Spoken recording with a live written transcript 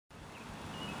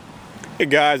Hey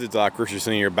guys, it's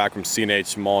Christian here back from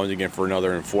C&H Mauling again for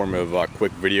another informative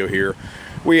quick video here.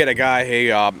 We had a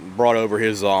guy brought over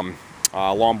his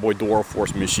Lawn-Boy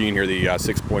Duraforce machine here, the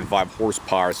 6.5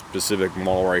 horsepower specific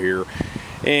model right here,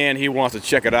 and he wants to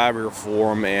check it out here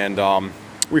for him. And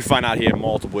we find out he had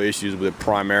multiple issues with it.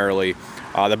 Primarily,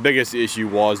 the biggest issue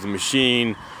was the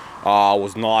machine it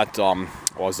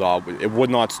would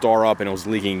not start up and it was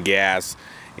leaking gas.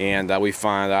 And we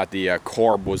find out the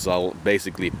carb was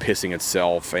basically pissing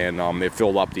itself, and it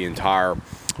filled up the entire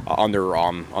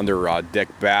under deck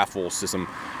baffle system.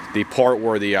 The part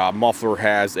where the muffler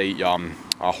has a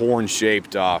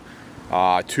horn-shaped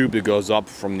tube that goes up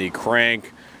from the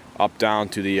crank up down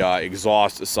to the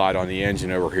exhaust side on the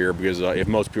engine over here. Because if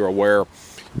most people are aware,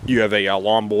 you have a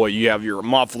Lawn-Boy, you have your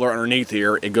muffler underneath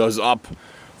here. It goes up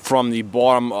from the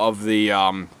bottom of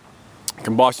the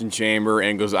combustion chamber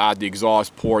and goes out the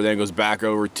exhaust port, then it goes back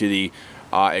over to the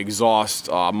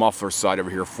exhaust muffler side over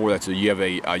here for that. So you have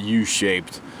a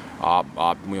U-shaped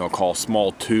call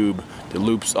small tube that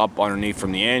loops up underneath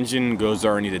from the engine, goes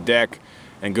underneath the deck,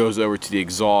 and goes over to the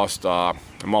exhaust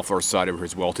muffler side over here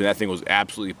as well. And that thing was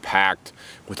absolutely packed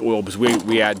with oil, because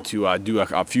we had to do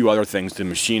a few other things to the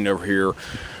machine over here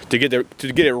to get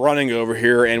it running over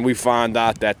here. And we found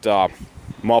out that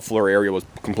muffler area was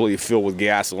completely filled with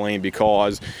gasoline,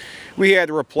 because we had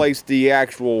to replace the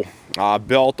actual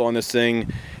belt on this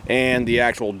thing and the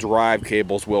actual drive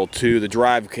cable as well too. The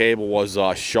drive cable was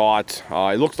shot.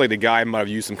 It looks like the guy might have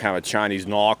used some kind of a Chinese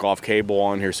knockoff cable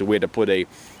on here, so we had to put a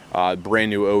brand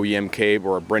new OEM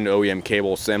cable, or a brand new OEM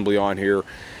cable assembly on here,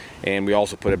 and we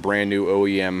also put a brand new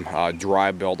OEM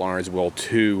drive belt on it as well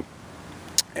too.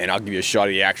 And I'll give you a shot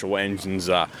of the actual engines,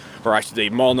 or I should say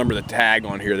model number of the tag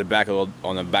on here, on the back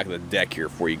of the deck here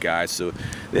for you guys. So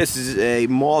this is a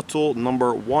model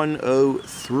number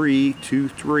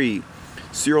 10323,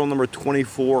 serial number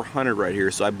 2400 right here.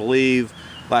 So I believe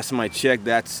last time I checked,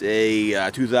 that's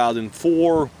a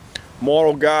 2004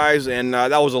 model, guys, and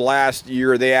that was the last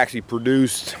year they actually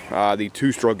produced the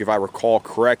two-stroke, if I recall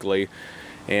correctly.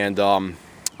 And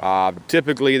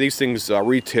typically these things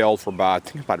retailed for about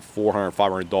 $400,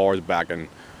 $500 back in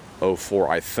 04,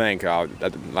 I think.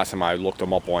 Last time I looked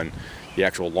them up on the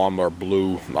actual Lawnmower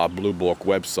Blue Book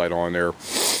website on there.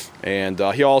 And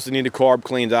he also needed carb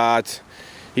cleaned out.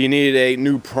 He needed a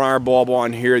new primer bulb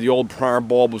on here. The old primer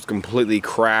bulb was completely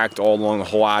cracked all along the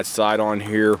whole outside on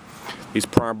here. These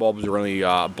primer bulbs are really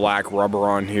black rubber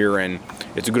on here, and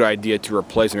it's a good idea to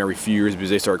replace them every few years, because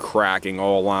they start cracking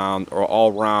all around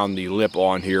the lip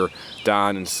on here,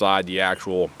 down inside the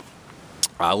actual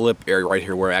lip area right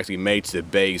here, where it actually mates the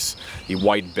base, the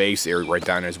white base area right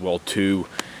down there as well too.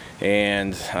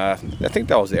 And I think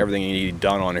that was everything you needed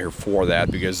done on here for that,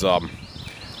 because let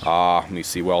me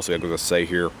see what else I was going to say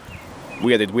here.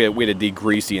 We had to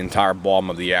degrease the entire bottom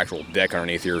of the actual deck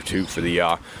underneath here too, for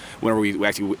the whenever we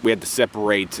had to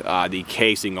separate the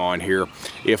casing on here.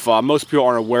 If most people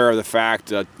aren't aware of the fact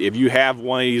that if you have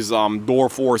one of these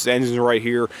Duraforce engines right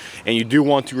here, and you do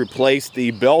want to replace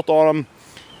the belt on them,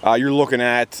 you're looking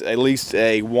at least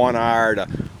a 1 hour to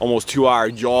almost 2 hour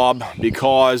job,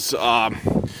 because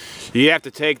you have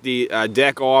to take the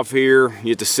deck off here. You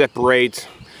have to separate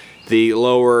the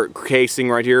lower casing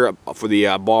right here for the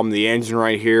bottom of the engine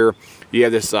right here. You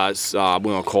have this we're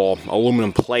gonna call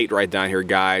aluminum plate right down here,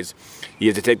 guys. You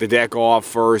have to take the deck off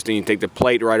first, and you take the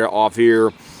plate right off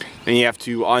here, and you have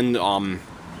to you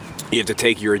have to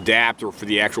take your adapter for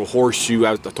the actual horseshoe.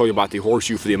 I told you about the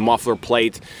horseshoe for the muffler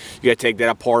plate. You got to take that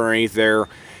apart underneath there,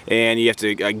 and you have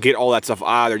to get all that stuff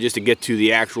out of there just to get to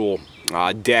the actual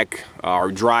deck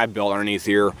or drive belt underneath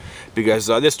here, because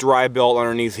this drive belt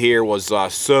underneath here was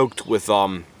soaked with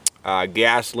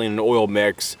gasoline and oil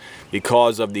mix,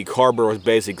 because of the carburetor was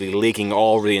basically leaking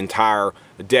all over the entire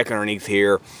deck underneath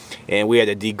here, and we had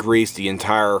to degrease the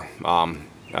entire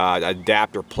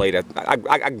adapter plate. I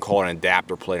can call it an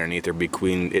adapter plate underneath there.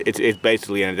 It's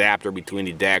basically an adapter between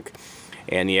the deck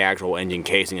and the actual engine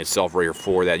casing itself right here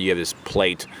for that. You have this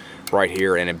plate right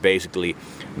here, and it basically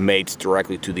mates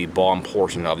directly to the bottom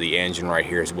portion of the engine right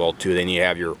here as well too. Then you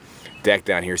have your deck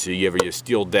down here, so you have your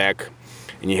steel deck,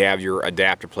 and you have your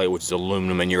adapter plate, which is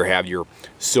aluminum, and you have your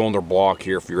cylinder block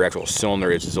here for your actual cylinder.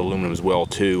 It's aluminum as well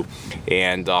too.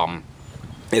 And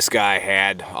this guy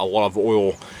had a lot of oil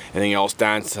and everything else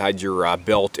down inside your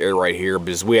belt area right here,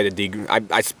 because we had to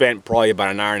I spent probably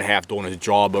about an hour and a half doing this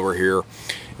job over here,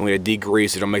 and we had to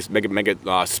degrease it and make it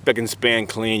spick and span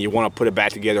clean. You want to put it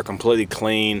back together completely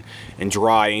clean and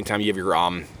dry anytime you have your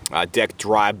deck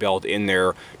dry belt in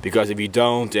there, because if you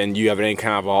don't and you have any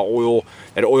kind of oil,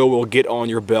 that oil will get on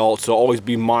your belt. So always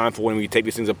be mindful when we take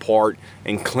these things apart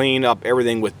and clean up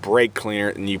everything with brake cleaner,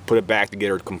 and you put it back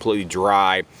together completely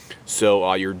dry,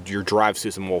 so your drive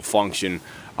system will function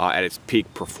at its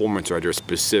peak performance right there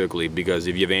specifically. Because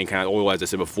if you have any kind of oil, as I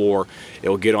said before, it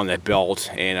will get on that belt,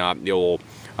 and it will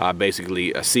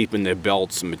basically seep in the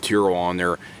belt's material on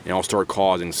there, and it'll start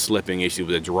causing slipping issues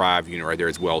with the drive unit right there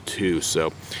as well too.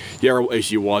 So the other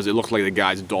issue was, it looked like the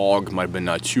guy's dog might have been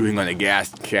chewing on the gas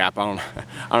cap. I don't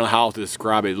know how to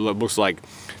describe it. It looks like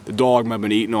the dog might have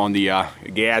been eating on the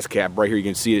gas cap right here. You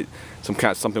can see it.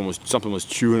 Something was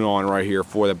chewing on right here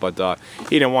for that, but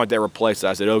he didn't want that replaced.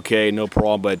 I said, okay, no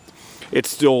problem, but it's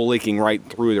still leaking right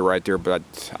through there right there.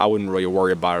 But I wouldn't really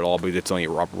worry about it at all, because it's only a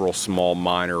real small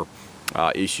minor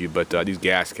issue. But these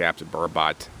gas caps are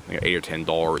about $8 or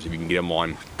 $10 if you can get them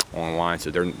online, so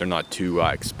they're not too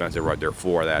expensive right there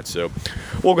for that. So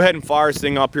we'll go ahead and fire this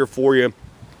thing up here for you.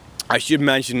 I should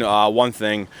mention one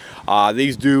thing.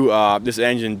 This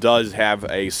engine does have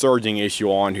a surging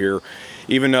issue on here.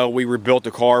 Even though we rebuilt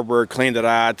the carburetor, cleaned it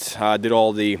out, did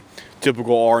all the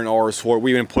typical R&Rs for it,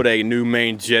 we even put a new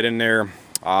main jet in there,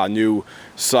 new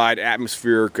side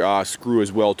atmospheric screw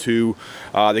as well too.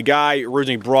 The guy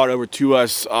originally brought it over to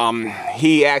us,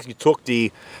 he actually took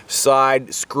the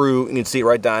side screw. You can see it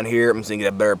right down here. I'm just gonna get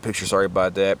a better picture, sorry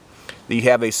about that. You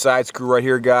have a side screw right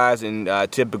here, guys, and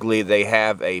typically they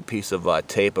have a piece of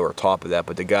tape over top of that,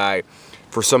 but the guy,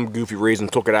 for some goofy reason,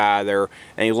 took it out of there,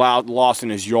 and he lost in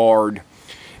his yard,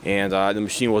 and the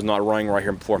machine was not running right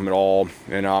here for him at all.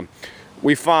 And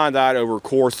we found out over the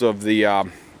course of the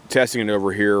testing it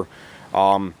over here,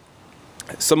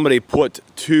 somebody put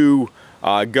two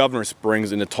governor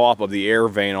springs in the top of the air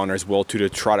vane on there as well too, to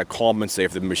try to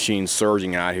compensate for the machine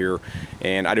surging out here.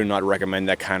 And I do not recommend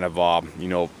that kind of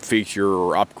feature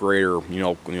or upgrade, or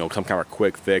some kind of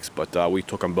quick fix. But we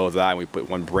took them both out, and we put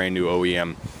one brand new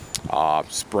OEM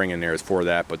spring in there for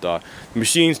that. But the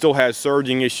machine still has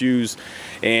surging issues,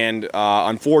 and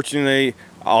unfortunately,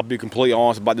 I'll be completely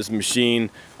honest about this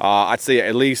machine, I'd say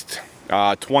at least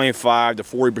 25 to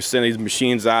 40% of these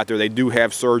machines out there, they do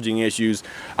have surging issues.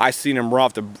 I seen them run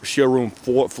off the showroom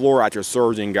floor after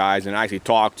surging, guys, and I actually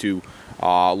talked to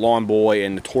Lawn-Boy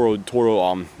and the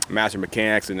Toro master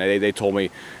mechanics, and they told me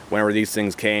whenever these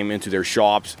things came into their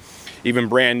shops, even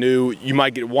brand new, you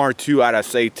might get 1 or 2 out of,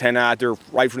 say, 10 out there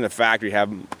right from the factory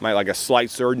might like a slight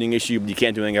surging issue, but you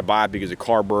can't do anything about it because the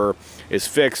carburetor is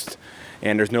fixed,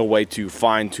 and there's no way to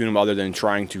fine-tune them other than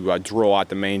trying to drill out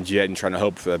the main jet and trying to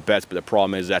hope for the best. But the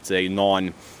problem is that's a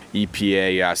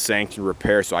non-EPA sanctioned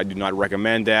repair, so I do not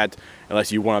recommend that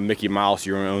unless you want to Mickey Mouse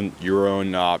your own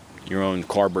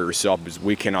carburetor yourself, because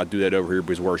we cannot do that over here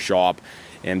because we're a shop,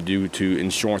 and due to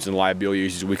insurance and liability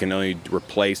issues, we can only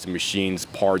replace the machine's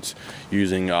parts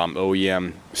using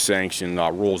OEM sanctioned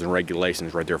rules and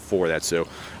regulations right there for that. So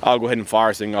I'll go ahead and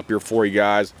fire this thing up here for you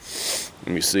guys.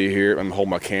 Let me see here. I'm holding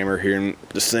my camera here and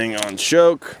this thing on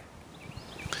choke.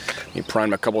 Let me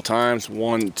prime it a couple times.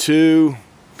 1, 2.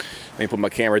 Let me put my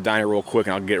camera down here real quick,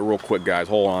 and I'll get it real quick, guys.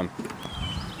 Hold on.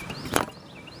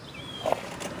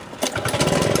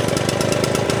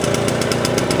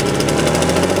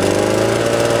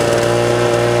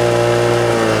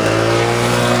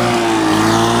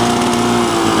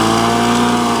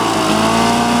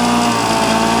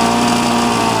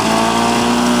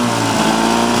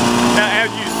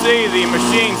 The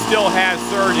machine still has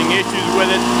surging issues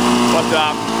with it, but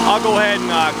I'll go ahead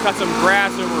and cut some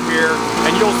grass over here,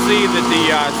 and you'll see that the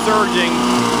surging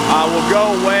will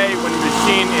go away when the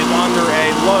machine is under a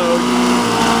load.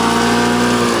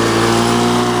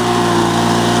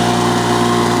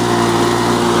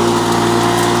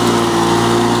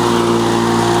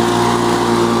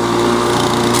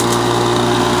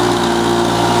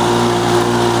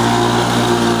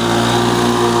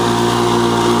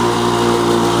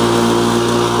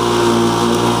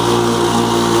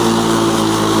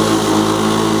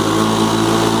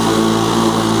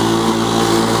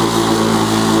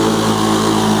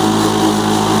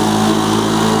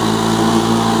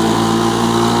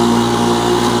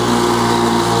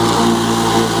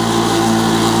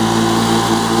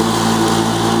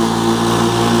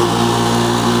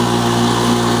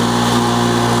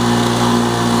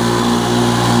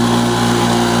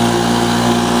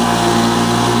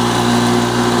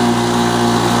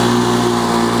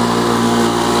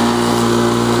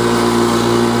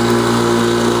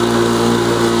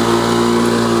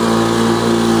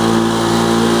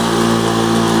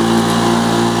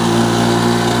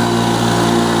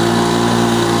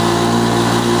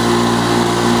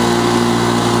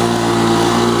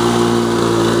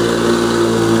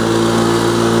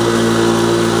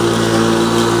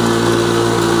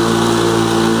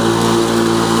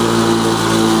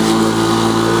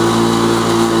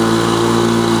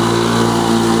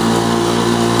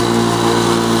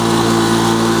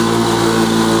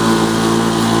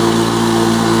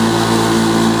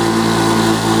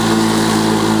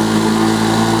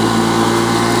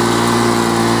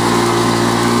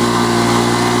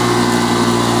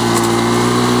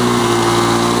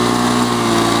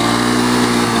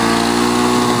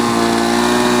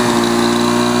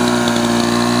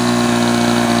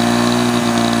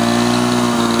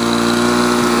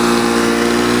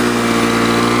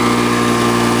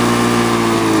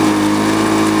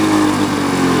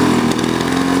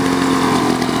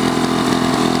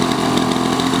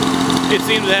 It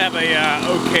seems to have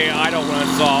a okay idle when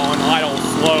it's on idle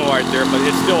slow right there, but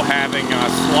it's still having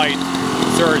slight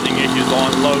surging issues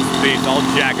on low speed. So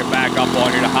I'll jack it back up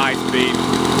on here to high speed.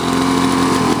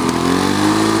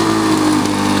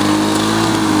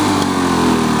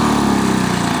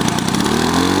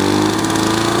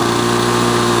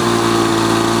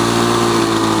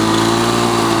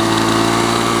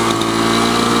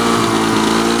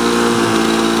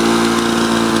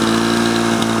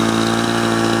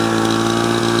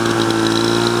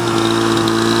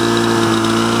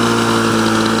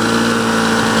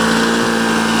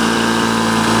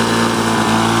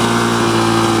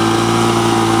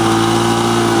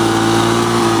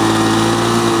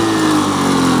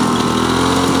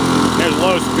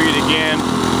 Low speed again.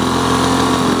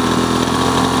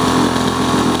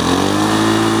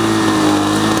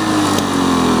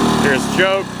 There's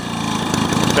choke.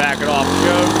 Back it off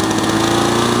choke.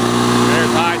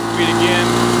 There's high speed again.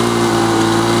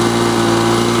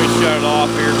 Let me shut it off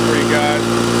here for you guys.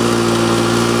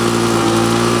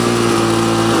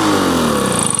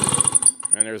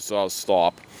 And there's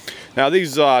stop. Now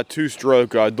these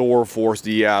two-stroke Duraforce,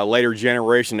 the later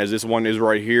generation, as this one is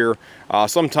right here,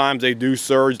 sometimes they do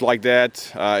surge like that,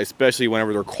 especially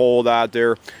whenever they're cold out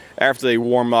there. After they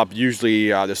warm up, usually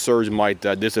the surge might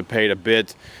dissipate a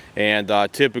bit, and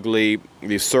typically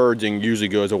the surging usually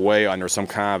goes away under some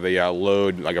kind of a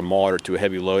load, like a moderate to a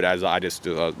heavy load, as I just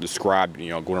described,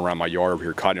 you know, going around my yard over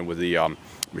here, cutting with the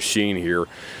machine here.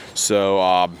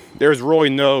 So there's really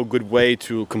no good way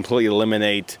to completely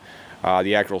eliminate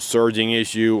the actual surging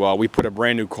issue. We put a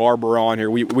brand new carburetor on here.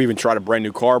 We even tried a brand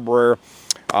new carburetor.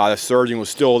 The surging was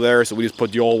still there, so we just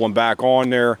put the old one back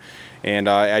on there. And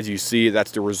as you see,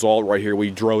 that's the result right here. We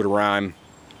drove it around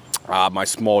my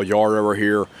small yard over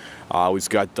here. We just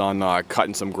got done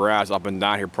cutting some grass up and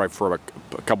down here probably for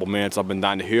a couple minutes up and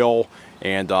down the hill.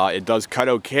 And it does cut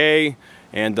okay.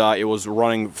 And it was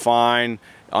running fine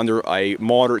under a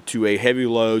moderate to a heavy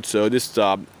load. So this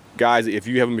guys, if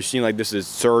you have a machine like this is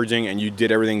surging and you did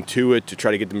everything to it to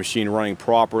try to get the machine running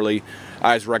properly,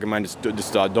 I just recommend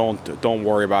just don't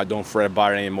worry about it, don't fret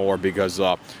about it anymore, because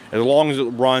as long as it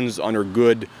runs under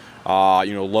good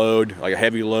you know, load, like a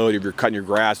heavy load, if you're cutting your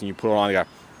grass and you put it on like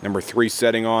a number 3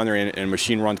 setting on there and the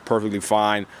machine runs perfectly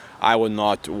fine, I would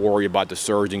not worry about the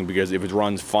surging, because if it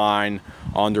runs fine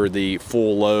under the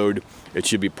full load, it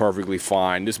should be perfectly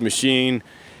fine. This machine,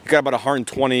 you got about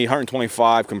 120,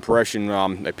 125 compression,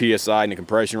 a PSI in the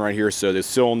compression right here, so the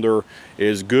cylinder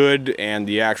is good, and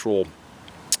the actual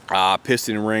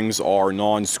piston rings are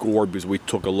non-scored, because we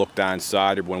took a look down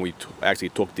inside it when we actually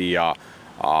took the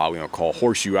call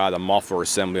horseshoe out of the muffler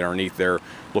assembly underneath there,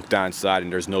 looked down inside,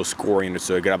 and there's no scoring in it,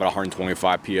 so you got about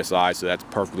 125 PSI, so that's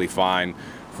perfectly fine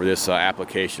for this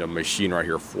application of machine right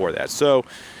here for that. So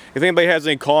if anybody has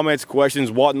any comments,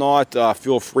 questions, whatnot,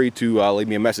 feel free to leave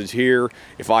me a message here.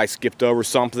 If I skipped over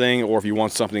something, or if you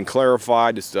want something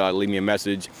clarified, just leave me a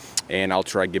message, and I'll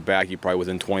try to get back to you probably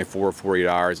within 24 or 48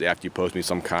 hours after you post me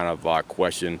some kind of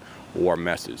question or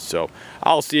message. So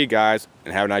I'll see you guys,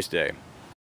 and have a nice day.